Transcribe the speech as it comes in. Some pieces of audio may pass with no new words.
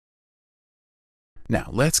Now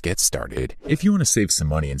let's get started. If you want to save some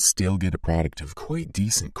money and still get a product of quite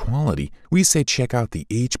decent quality, we say check out the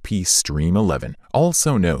HP Stream 11,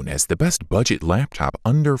 also known as the best budget laptop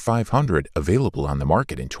under $500 available on the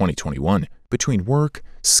market in 2021. Between work,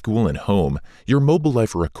 school, and home, your mobile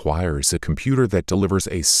life requires a computer that delivers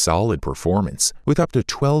a solid performance. With up to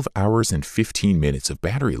 12 hours and 15 minutes of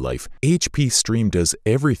battery life, HP Stream does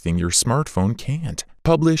everything your smartphone can't.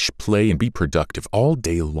 Publish, play, and be productive all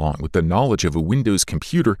day long with the knowledge of a Windows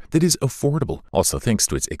computer that is affordable. Also, thanks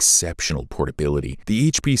to its exceptional portability, the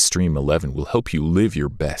HP Stream 11 will help you live your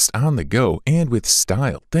best on the go and with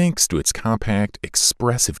style, thanks to its compact,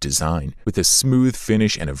 expressive design. With a smooth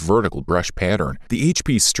finish and a vertical brush pattern, the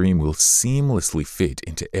HP Stream will seamlessly fit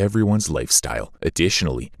into everyone's lifestyle.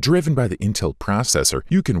 Additionally, driven by the Intel processor,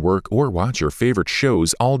 you can work or watch your favorite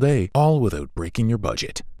shows all day, all without breaking your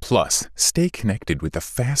budget. Plus, stay connected with the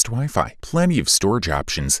fast Wi-Fi, plenty of storage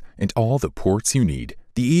options, and all the ports you need.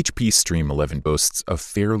 The HP Stream 11 boasts a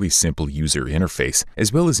fairly simple user interface,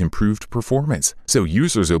 as well as improved performance, so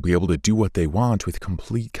users will be able to do what they want with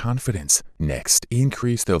complete confidence. Next,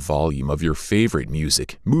 increase the volume of your favorite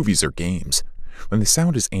music, movies, or games. When the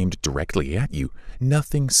sound is aimed directly at you,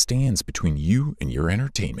 nothing stands between you and your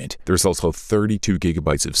entertainment. There's also 32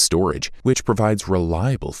 gigabytes of storage, which provides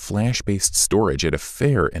reliable flash-based storage at a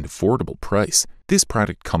fair and affordable price. This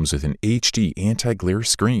product comes with an HD anti-glare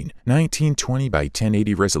screen, 1920 by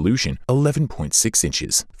 1080 resolution, 11.6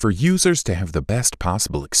 inches. For users to have the best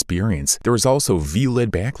possible experience, there is also VLED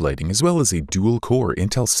backlighting as well as a dual-core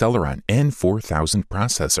Intel Celeron N4000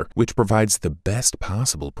 processor, which provides the best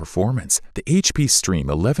possible performance. The HP Stream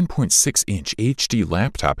 11.6-inch HD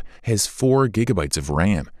laptop has 4 gigabytes of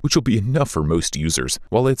RAM, which will be enough for most users,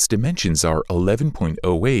 while its dimensions are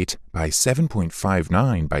 11.08 by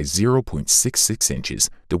 7.59 by 0.66 inches.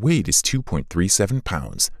 The weight is 2.37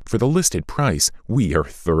 pounds. For the listed price, we are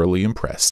thoroughly impressed.